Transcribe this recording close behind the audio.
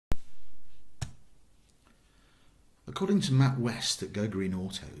According to Matt West at Go Green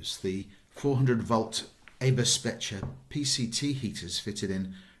Autos, the 400 volt Eberspecher PCT heaters fitted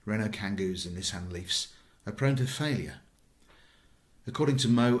in Renault Kangoos and Nissan Leafs are prone to failure. According to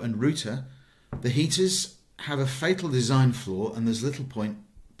Mo and Router, the heaters have a fatal design flaw and there's little point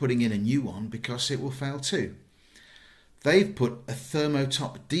putting in a new one because it will fail too. They've put a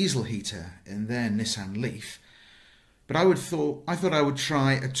thermotop diesel heater in their Nissan Leaf, but I thought I would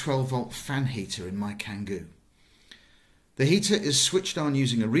try a 12 volt fan heater in my Kangoo. The heater is switched on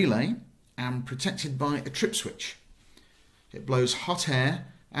using a relay and protected by a trip switch. It blows hot air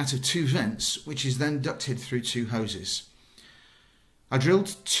out of two vents, which is then ducted through two hoses. I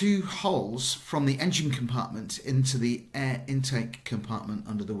drilled two holes from the engine compartment into the air intake compartment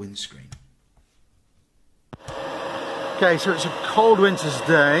under the windscreen. Okay, so it's a cold winter's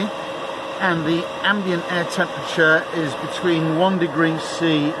day and the ambient air temperature is between 1 degree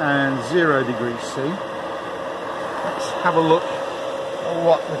C and 0 degrees C. Let's have a look at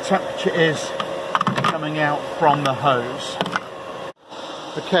what the temperature is coming out from the hose.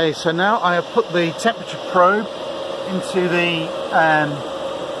 Okay, so now I have put the temperature probe into the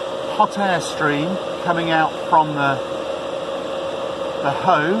hot air stream coming out from the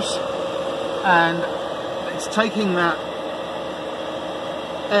hose, and it's taking that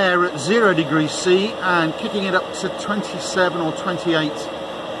air at 0 degrees C and kicking it up to 27 or 28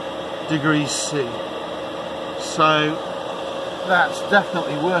 degrees C. So that's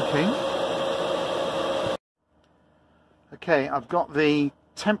definitely working. Okay, I've got the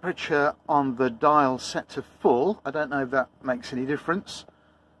temperature on the dial set to full. I don't know if that makes any difference.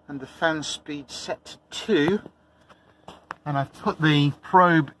 And the fan speed set to 2. And I've put the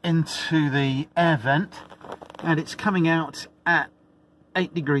probe into the air vent and it's coming out at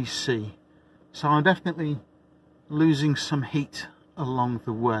 8 degrees C. So I'm definitely losing some heat along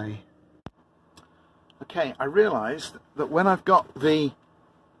the way. Okay, I realised that when I've got the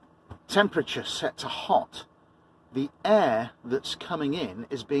temperature set to hot, the air that's coming in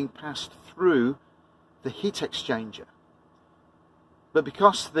is being passed through the heat exchanger. But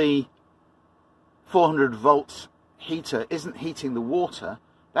because the 400 volt heater isn't heating the water,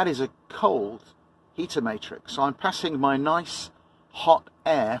 that is a cold heater matrix. So I'm passing my nice hot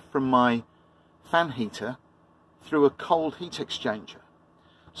air from my fan heater through a cold heat exchanger.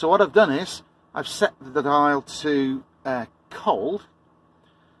 So what I've done is I've set the dial to cold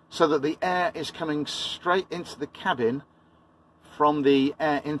so that the air is coming straight into the cabin from the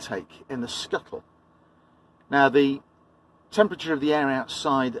air intake in the scuttle. Now the temperature of the air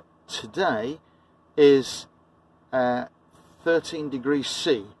outside today is 13 degrees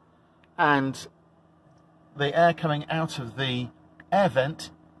C and the air coming out of the air vent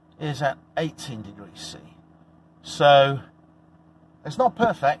is at 18 degrees C. So it's not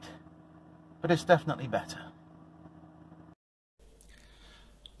perfect, but it's definitely better.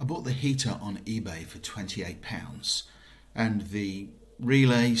 I bought the heater on eBay for £28 and the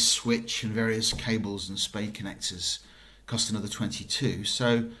relay, switch and various cables and spade connectors cost another 22,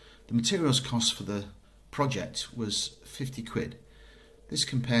 so the materials cost for the project was 50 quid. This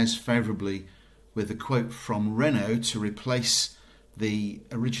compares favourably with a quote from Renault to replace the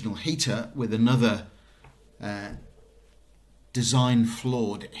original heater with another design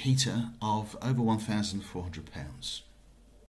flawed heater of over £1,400.